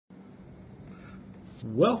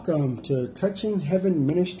Welcome to Touching Heaven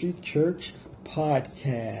Ministry Church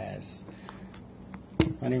podcast.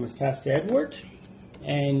 My name is Pastor Edward,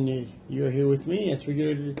 and you're here with me as we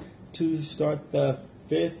get to start the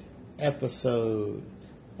fifth episode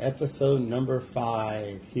number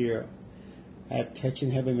 5 here at Touching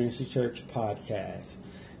Heaven Ministry Church podcast.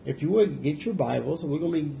 If you would get your Bibles, I'm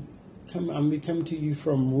going to be coming to you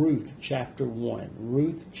from Ruth chapter 1.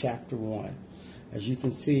 Ruth chapter 1. As you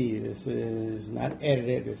can see, this is not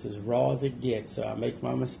edited. This is raw as it gets. So I make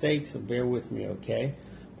my mistakes, so bear with me, okay?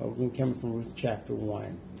 But we're going to come from Ruth chapter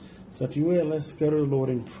 1. So if you will, let's go to the Lord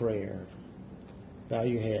in prayer. Bow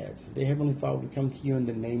your heads. Dear Heavenly Father, we come to you in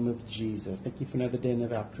the name of Jesus. Thank you for another day,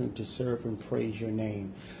 another opportunity to serve and praise your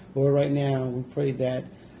name. Lord, right now, we pray that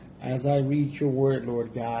as I read your word,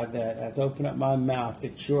 Lord God, that as I open up my mouth,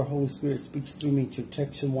 that your Holy Spirit speaks through me to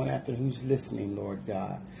touch someone after who's listening, Lord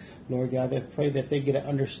God. Lord God, I pray that they get an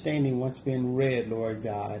understanding what's being read, Lord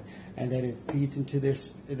God, and that it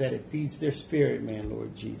feeds their spirit, man,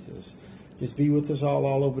 Lord Jesus. Just be with us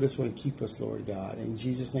all over this one and keep us, Lord God. In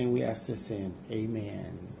Jesus' name we ask this in.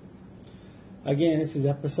 Amen. Again, this is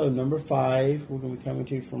episode number 5. We're going to be coming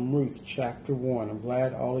to you from Ruth chapter 1. I'm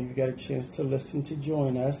glad all of you got a chance to listen to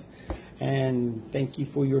join us, and thank you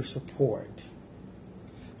for your support.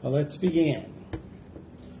 Well, let's begin.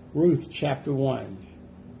 Ruth chapter 1.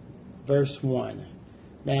 Verse 1.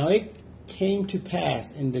 Now it came to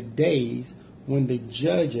pass in the days when the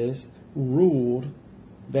judges ruled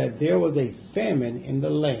that there was a famine in the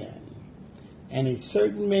land. And a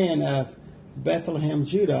certain man of Bethlehem,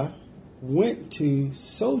 Judah, went to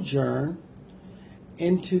sojourn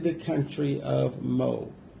into the country of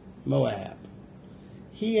Moab.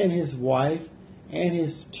 He and his wife and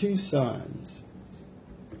his 2 sons.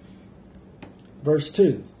 Verse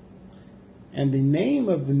 2. And the name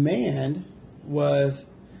of the man was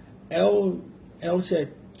Elimelech.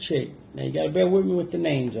 Now you got to bear with me with the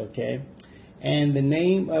names, okay? And the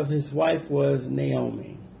name of his wife was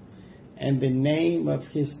Naomi. And the name of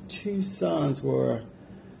his 2 sons were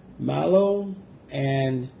Mahlon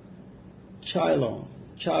and Chilion.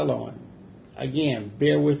 Again,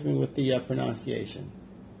 bear with me with the pronunciation.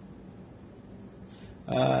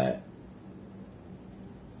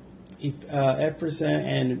 Ephraim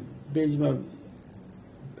and Benjamin,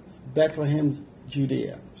 Bethlehem,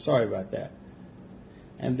 Judea. Sorry about that.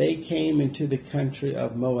 And they came into the country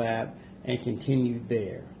of Moab and continued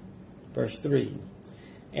there. Verse 3.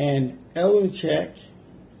 And Elimelech,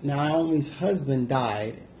 Naomi's husband,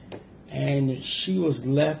 died, and she was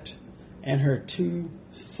left and her 2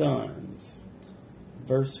 sons.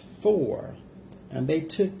 Verse 4. And they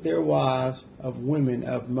took their wives of women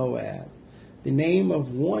of Moab. The name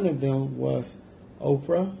of one of them was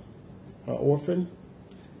Orphan,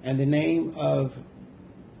 and the name of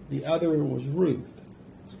the other was Ruth,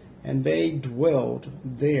 and they dwelled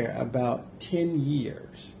there about 10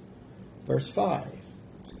 years. Verse 5.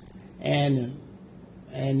 And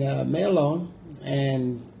Mahlon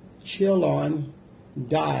and Chilion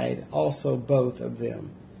died also, both of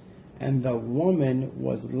them, and the woman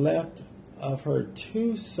was left of her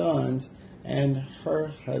 2 sons and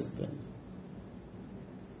her husband.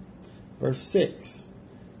 Verse 6.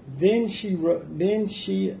 Then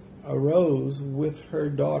she arose with her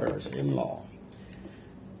daughters-in-law,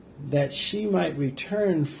 that she might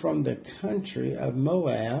return from the country of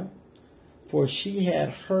Moab, for she had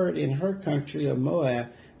heard in her country of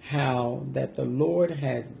Moab how that the Lord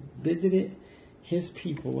had visited his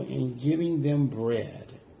people in giving them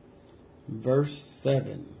bread. Verse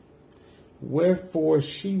 7. Wherefore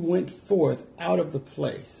she went forth out of the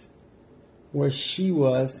place where she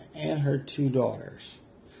was, and her 2 daughters,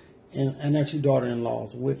 and her 2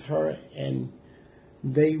 daughter-in-laws with her, and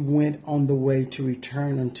they went on the way to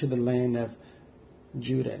return unto the land of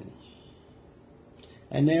Judah.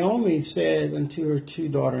 And Naomi said unto her 2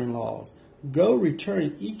 daughter-in-laws, Go,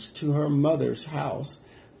 return each to her mother's house.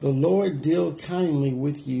 The Lord deal kindly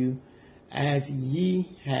with you, as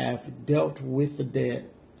ye have dealt with the dead,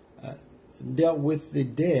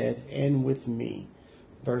 and with me.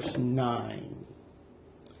 Verse 9.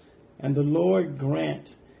 And the Lord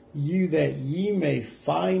grant you that ye may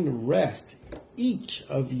find rest, each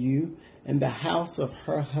of you, in the house of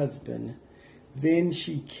her husband. Then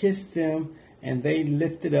she kissed them, and they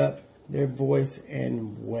lifted up their voice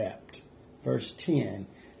and wept. Verse 10.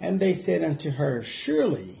 And they said unto her,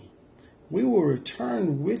 Surely we will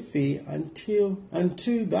return with thee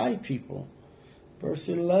unto thy people. Verse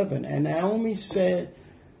 11. And Naomi said,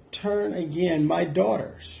 Turn again, my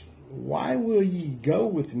daughters. Why will ye go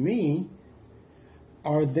with me?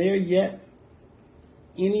 Are there yet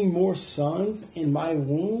any more sons in my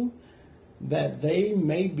womb, that they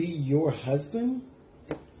may be your husband?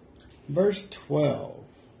 Verse 12.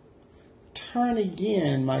 Turn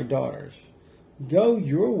again, my daughters. Go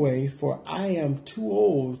your way, for I am too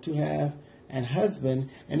old to have an husband.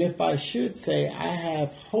 And if I should say, I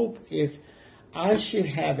have hope if I should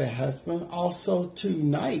have a husband also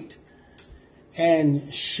tonight,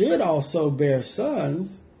 and should also bear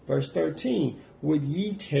sons. Verse 13. Would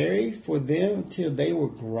ye tarry for them till they were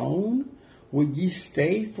grown? Would ye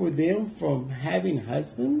stay for them from having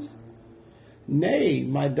husbands? Nay,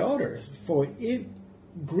 my daughters, for it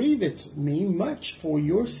grieveth me much for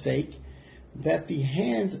your sake that the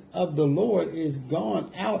hands of the Lord is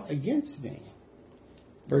gone out against me.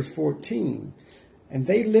 Verse 14. And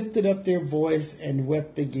they lifted up their voice and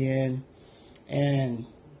wept again. And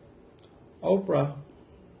Orpah,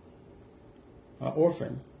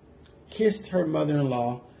 kissed her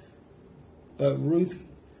mother-in-law, but Ruth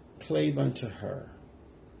clave unto her.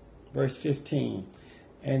 Verse 15.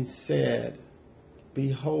 And said,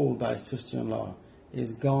 Behold, thy sister-in-law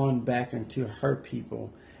is gone back unto her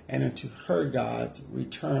people and unto her gods.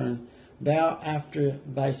 Return thou after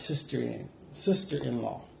thy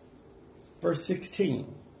sister-in-law. Verse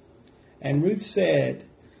 16. And Ruth said,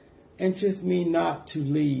 Interest me not to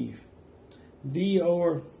leave thee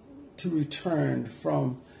or to return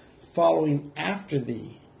from following after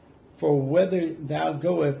thee. For whither thou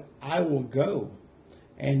goest, I will go,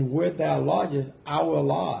 and where thou lodgest, I will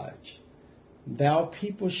lodge. Thou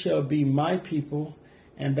people shall be my people,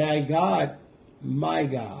 and thy God my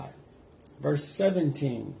God. Verse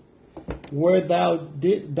 17. Where thou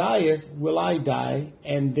diest will I die,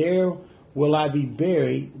 and there will I be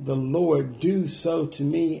buried. The Lord do so to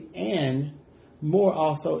me, and more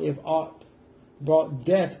also, if aught brought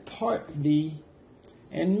death part thee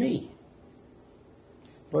and me.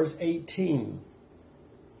 Verse 18.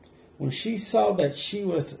 When she saw that she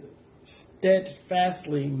was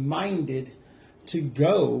steadfastly minded to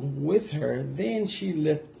go with her, then she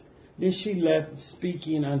left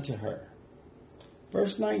speaking unto her.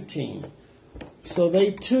 Verse 19. So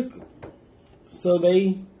they too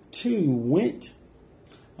went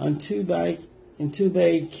until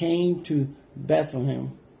they came to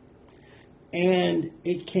Bethlehem. And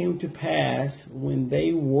it came to pass, when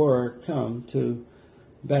they were come to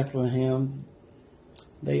Bethlehem,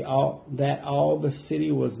 that all the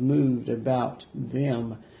city was moved about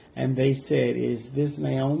them, and they said, Is this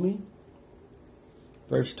Naomi?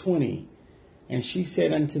 Verse 20. And she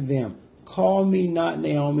said unto them, Call me not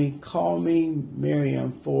Naomi, call me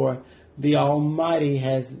Miriam, for the Almighty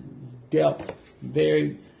has dealt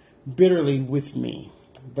very bitterly with me.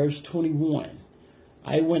 Verse 21.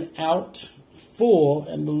 I went out full,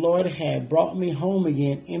 and the Lord had brought me home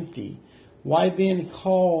again empty. Why then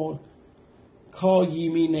call ye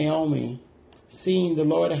me Naomi, seeing the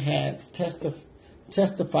Lord had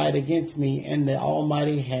testified against me, and the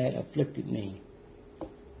Almighty had afflicted me?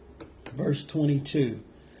 Verse 22.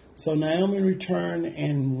 So Naomi returned,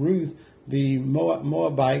 and Ruth the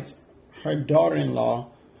Moabites, her daughter-in-law,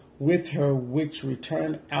 with her, which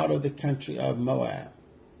returned out of the country of Moab.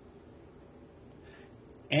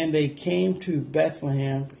 And they came to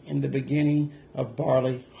Bethlehem in the beginning of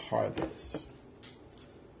barley harvest.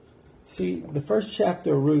 See, the first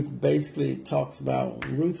chapter of Ruth basically talks about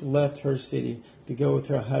Ruth left her city to go with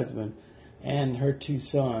her husband and her two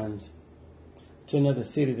sons to another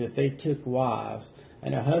city, that they took wives.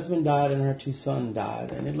 And her husband died and her two sons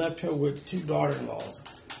died. And they left her with two daughter-in-laws.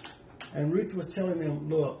 And Ruth was telling them,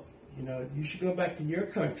 look, you should go back to your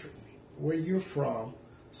country, where you're from,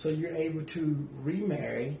 so you're able to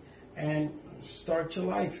remarry and start your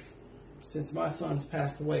life, since my son's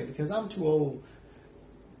passed away, because I'm too old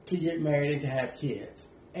to get married and to have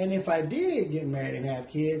kids. And if I did get married and have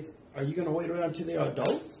kids, are you going to wait around until they're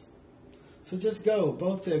adults? So just go,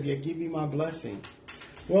 both of you, give you my blessing.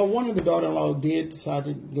 Well, one of the daughter-in-law did decide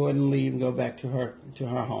to go ahead and leave and go back to her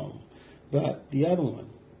home. But the other one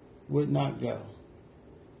would not go.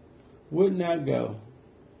 Would not go.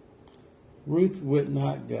 Ruth would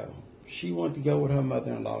not go. She wanted to go with her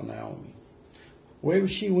mother-in-law, Naomi. Wherever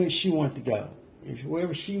she went, she wanted to go.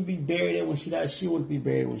 Wherever she would be buried at when she died, she wanted to be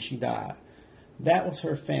buried when she died. That was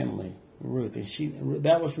her family, Ruth. And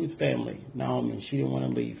that was Ruth's family, Naomi. And she didn't want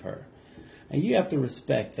to leave her. And you have to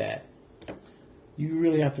respect that. You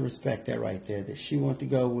really have to respect that right there, that she wanted to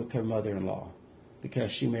go with her mother-in-law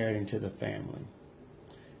because she married into the family.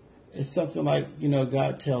 It's something like,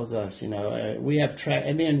 God tells us, we have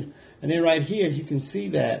and then right here you can see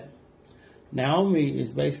that Naomi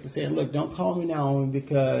is basically saying, look, don't call me Naomi,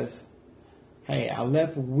 because, hey, I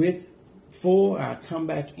left with full, I come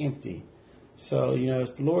back empty. So,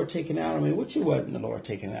 is the Lord taking out on me? Which it wasn't the Lord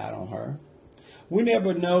taking it out on her. We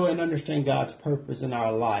never know and understand God's purpose in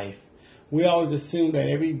our life. We always assume that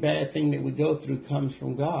every bad thing that we go through comes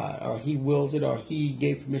from God, or He wills it, or He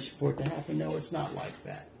gave permission for it to happen. No, it's not like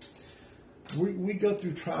that. We go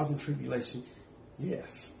through trials and tribulation,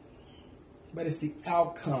 yes, but it's the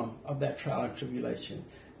outcome of that trial and tribulation.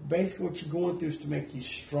 Basically, what you're going through is to make you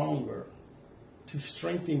stronger, to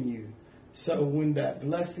strengthen you, so when that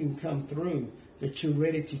blessing comes through, that you're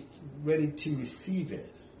ready to receive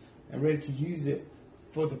it and ready to use it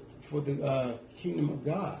for the kingdom of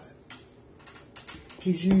God.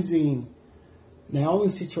 He's using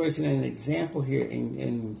Naomi's situation as an example here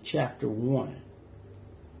in chapter 1.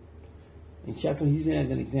 In chapter 1, he's using it as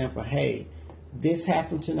an example. Hey, this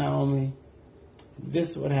happened to Naomi.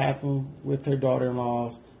 This would happen with her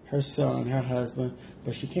daughter-in-laws, her son, her husband.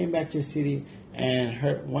 But she came back to the city,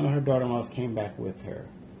 and one of her daughter-in-laws came back with her.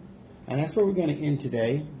 And that's where we're going to end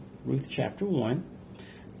today, Ruth chapter 1.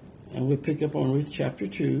 And we'll pick up on Ruth chapter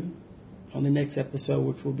 2 on the next episode,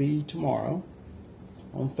 which will be tomorrow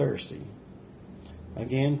on Thursday.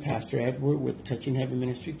 Again, Pastor Edward with Touching Heaven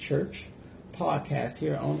Ministry Church podcast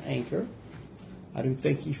here on Anchor. I do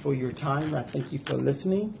thank you for your time. I thank you for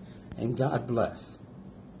listening, and God bless.